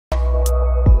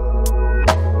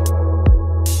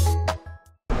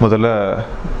முதல்ல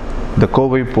இந்த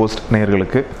கோவை போஸ்ட்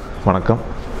நேயர்களுக்கு வணக்கம்.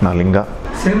 நான் லிங்கா.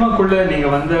 சினிமாக்குள்ளே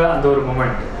நீங்கள் வந்த அந்த ஒரு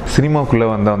மொமெண்ட், சினிமாக்குள்ளே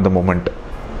வந்த அந்த மொமெண்ட்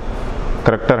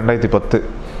கரெக்டாக 2010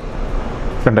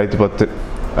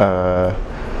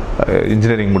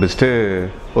 இன்ஜினியரிங் முடிச்சுட்டு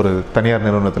ஒரு தனியார்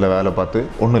நிறுவனத்தில் வேலை பார்த்து,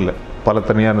 ஒன்றும் இல்லை பல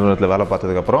தனியார் நிறுவனத்தில் வேலை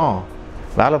பார்த்ததுக்கப்புறம்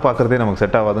வேலை பார்க்குறதே நமக்கு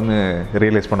செட் ஆகாதுன்னு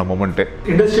ரியலைஸ் பண்ண மொமெண்ட்டு.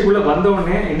 இண்டஸ்ட்ரிக்குள்ளே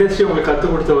வந்தவுடனே இண்டஸ்ட்ரி உங்களுக்கு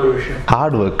கற்றுக் கொடுத்த ஒரு விஷயம்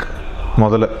ஹார்ட் ஒர்க்.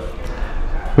 முதல்ல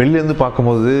வெளிலேருந்து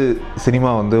பார்க்கும்போது சினிமா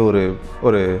வந்து ஒரு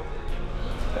ஒரு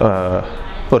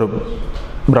ஒரு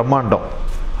பிரம்மாண்டம்.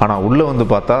 ஆனால் உள்ளே வந்து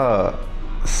பார்த்தா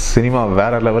சினிமா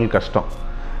வேறு லெவல் கஷ்டம்.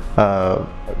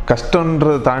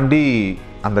 கஷ்டன்றதை தாண்டி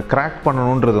அந்த கிராக்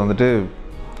பண்ணணுன்றது வந்துட்டு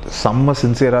செம்ம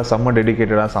சின்சியராக, செம்ம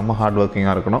டெடிக்கேட்டடாக, செம்ம ஹார்ட்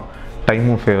ஒர்க்கிங்காக இருக்கணும்.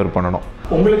 டைமும் ஃபேவர் பண்ணணும்.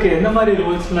 உங்களுக்கு என்ன மாதிரி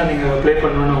ரோல்ஸ்லாம் நீங்கள் ப்ளே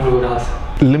பண்ணணும்னு உங்களுக்கு ஒரு ஆசை?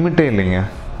 லிமிட்டே இல்லைங்க.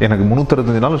 எனக்கு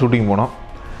 365 நாள் ஷூட்டிங் போனோம்.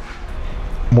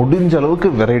 முடிஞ்ச அளவுக்கு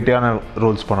வெரைட்டியான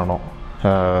ரோல்ஸ் பண்ணணும்.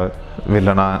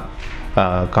 வில்லனா,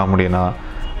 காமெடியனா,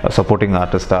 சப்போர்ட்டிங்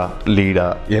ஆர்டிஸ்டா, லீடா,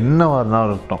 என்னவாக இருந்தாலும்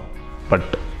இருக்கட்டும். பட்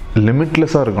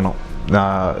லிமிட்லெஸ்ஸாக இருக்கணும்.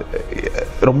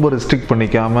 ரொம்ப ரெஸ்ட்ரிக்ட்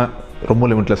பண்ணிக்காமல் ரொம்ப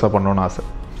லிமிட்லெஸ்ஸாக பண்ணணும்னு ஆசை.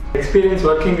 Experience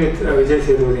working with Vijay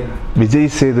Sethupathi.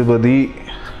 Vijay Sethupathi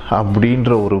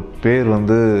அப்படின்ற ஒரு பேர்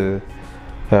வந்து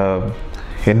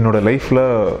என்னோடய லைஃப்பில்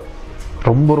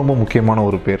ரொம்ப ரொம்ப முக்கியமான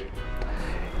ஒரு பேர்.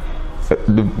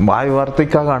 வாய்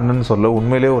வார்த்தைக்காக அண்ணன் சொல்ல,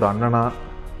 உண்மையிலே ஒரு அண்ணனா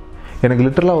எனக்கு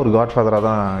லிட்டரலாக ஒரு காட்ஃபாதராக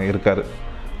தான் இருக்கார்.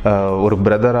 ஒரு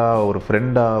பிரதராக, ஒரு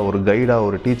ஃப்ரெண்டாக, ஒரு கைடாக,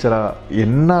 ஒரு டீச்சராக,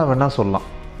 என்ன வேணால் சொல்லலாம்.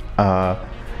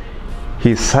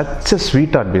 He such a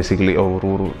sweet heart. Basically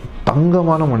ஒரு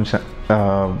தங்கமான மனுஷன்.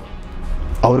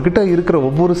 அவர்கிட்ட இருக்கிற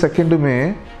ஒவ்வொரு செகண்டுமே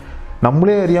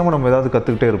நம்மளே அறியாமல் நம்ம ஏதாவது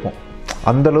கற்றுக்கிட்டே இருப்போம்.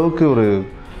 அந்தளவுக்கு ஒரு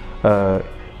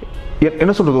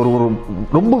என்ன சொல்கிறது, ஒரு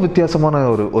ரொம்ப வித்தியாசமான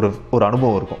ஒரு ஒரு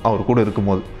அனுபவம் இருக்கும் அவர் கூட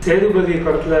இருக்கும்போது. சேதுபதி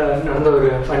படத்தில் நடந்த ஒரு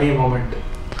ஃபன்னி மூமெண்ட்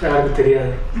யாருக்கு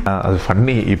தெரியாது. அது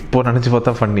ஃபன்னி, இப்போ நினச்சி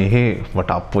பார்த்தா ஃபன்னி.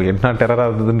 பட் அப்போது என்ன டெரராக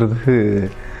இருந்ததுன்றது,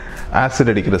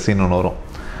 ஆசிட் அடிக்கிற சீன் ஒன்று வரும்.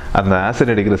 அந்த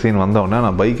ஆசிட் அடிக்கிற சீன் வந்தோடனே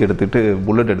நான் பைக் எடுத்துகிட்டு,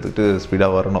 புல்லட் எடுத்துகிட்டு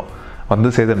ஸ்பீடாக வரணும். வந்து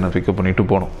சேதனை பிக்கப் பண்ணிவிட்டு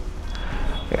போனோம்.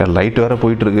 லைட் வேறு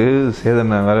போயிட்டுருக்கு.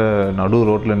 சேதனை வேறு நடு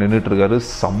ரோட்டில் நின்றுட்டுருக்காரு.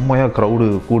 செம்மையாக க்ரௌடு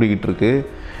கூடிக்கிட்டு இருக்கு.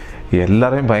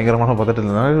 எல்லாரையும் பயங்கரமான பார்த்துட்டு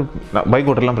இருந்தாங்க. பைக்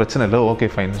ஓட்டலாம் பிரச்சனை இல்லை, ஓகே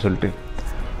ஃபைன்னு சொல்லிட்டு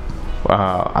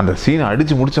அந்த சீனை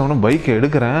அடித்து முடித்தவொன்னே பைக்கை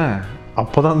எடுக்கிறேன்.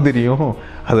 அப்போ தான் தெரியும்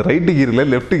அது ரைட்டு கீர் இல்லை,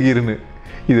 லெஃப்ட் கீருன்னு.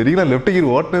 இது வரைக்கும் நான் லெஃப்ட் கீர்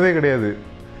ஓட்டினதே கிடையாது.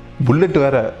 புல்லட்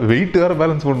வேறு, வெயிட் வேறு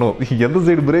பேலன்ஸ் பண்ணோம். எந்த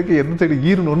சைடு பிரேக்கு, எந்த சைடு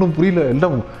கீருன்னு ஒன்றும் புரியல.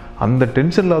 எல்லாம் அந்த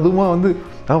டென்ஷனில் அதுவுமா வந்து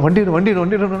வண்டி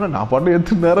நான் பாட்டு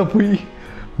எடுத்து நேராக போய்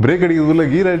பிரேக் அடிக்கிறதுக்குள்ள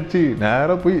கீர் அடிச்சு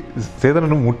நேராக போய்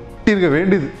சேதனை முட்டிருக்க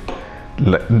வேண்டியது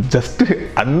இல்லை. ஜஸ்ட்டு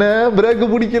அண்ணன் பிரேக்கு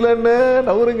பிடிக்கல, அண்ணன்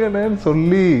நவருங்கண்ணேன்னு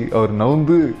சொல்லி அவர்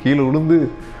நவுந்து கீழே விழுந்து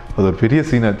அது ஒரு பெரிய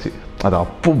சீன் ஆச்சு. அது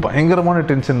அப்போ பயங்கரமான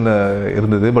டென்ஷனில்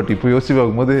இருந்தது. பட் இப்போ யோசிச்சு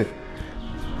பார்க்கும்போது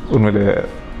உண்மையிலே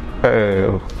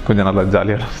கொஞ்சம் நல்லா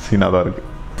ஜாலியான சீனாக தான் இருக்குது.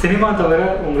 சினிமா தவிர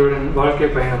உங்களோட வாழ்க்கை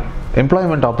பயணம்,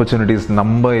 எம்ப்ளாய்மெண்ட் ஆப்பர்ச்சுனிட்டிஸ்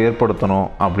நம்ம ஏற்படுத்தணும்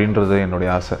அப்படின்றது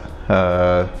என்னுடைய ஆசை.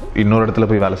 இன்னொரு இடத்துல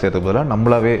போய் வேலை செய்யறதுக்கு பதிலாக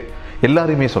நம்மளாவே,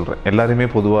 எல்லாரையுமே சொல்கிறேன், எல்லாரையுமே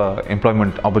பொதுவாக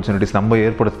எம்ப்ளாய்மெண்ட் ஆப்பர்ச்சுனிட்டிஸ் நம்ம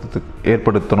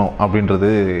ஏற்படுத்தணும் அப்படின்றது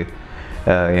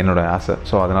என்னோடய ஆசை.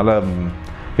 ஸோ அதனால்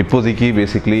இப்போதைக்கு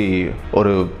பேசிக்லி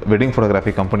ஒரு wedding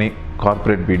photography company,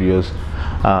 corporate videos,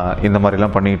 இந்த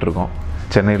மாதிரிலாம் பண்ணிகிட்ருக்கோம்.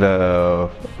 சென்னையில்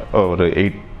ஒரு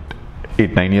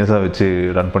 8-9 இயர்ஸாக வச்சு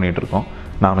ரன் பண்ணிகிட்ருக்கோம்,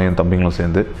 நானும் என் தம்பிங்களும்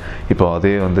சேர்ந்து. இப்போ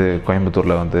அதே வந்து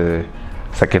கோயம்புத்தூரில் வந்து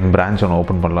செகண்ட் பிரான்ச் ஒன்று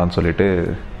ஓப்பன் பண்ணலான்னு சொல்லிட்டு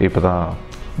இப்போ தான்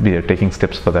we are taking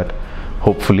steps for that.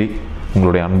 Hopefully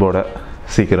உங்களுடைய அன்போட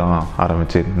சீக்கிரம்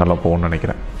ஆரம்பித்து நல்லா போகணும்னு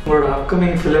நினைக்கிறேன். உங்களோட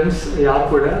அப்கமிங் ஃபிலிம்ஸ் யார்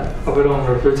கூட, அப்புறம்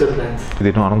உங்களோட ஃபியூச்சர் பிளான்ஸ்? இது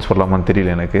இன்னும் அனௌன்ஸ் பண்ணலாமான்னு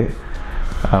தெரியல எனக்கு.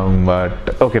 But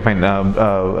okay fine.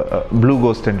 Blue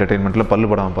cost என்டர்டெயின்மெண்ட்டில் பல்லு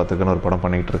படம் பார்த்துக்குன்னு ஒரு படம்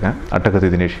பண்ணிகிட்டு இருக்கேன். அட்டகத்தி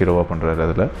தினேஷ் ஹீரோவாக பண்ணுறாரு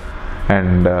அதில்.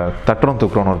 அண்ட் தட்டுறோம்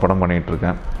தூக்குறோன்னு ஒரு படம்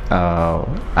பண்ணிகிட்ருக்கேன்.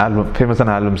 ஆல்பம்,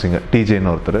 ஃபேமஸான ஆல்பம் சிங்கர்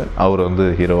டிஜேன்னு ஒருத்தர், அவர் வந்து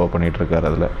ஹீரோவாக பண்ணிகிட்ருக்கார்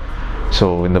அதில். ஸோ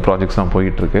இந்த ப்ராஜெக்ட்ஸ்லாம்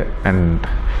போயிட்டுருக்கு. அண்ட்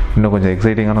இன்னும் கொஞ்சம்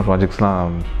எக்ஸைட்டிங்கான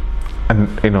ப்ராஜெக்ட்ஸ்லாம்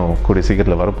இன்னும் கூடிய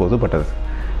சீக்கிரத்தில் வரப்போகுது. பட் அது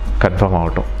கன்ஃபார்ம்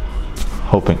ஆகட்டும்.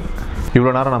 ஹோப்பிங்.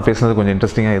 இவ்வளோ நேரம் நான் பேசுனது கொஞ்சம்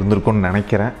இன்ட்ரெஸ்டிங்காக இருந்திருக்கும்னு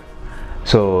நினைக்கிறேன்.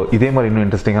 ஸோ இதே மாதிரி இன்னும்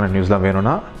இன்ட்ரெஸ்டிங்கான நியூஸ்லாம்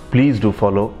வேணும்னா please do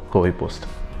follow Kovai post.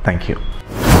 Thank you.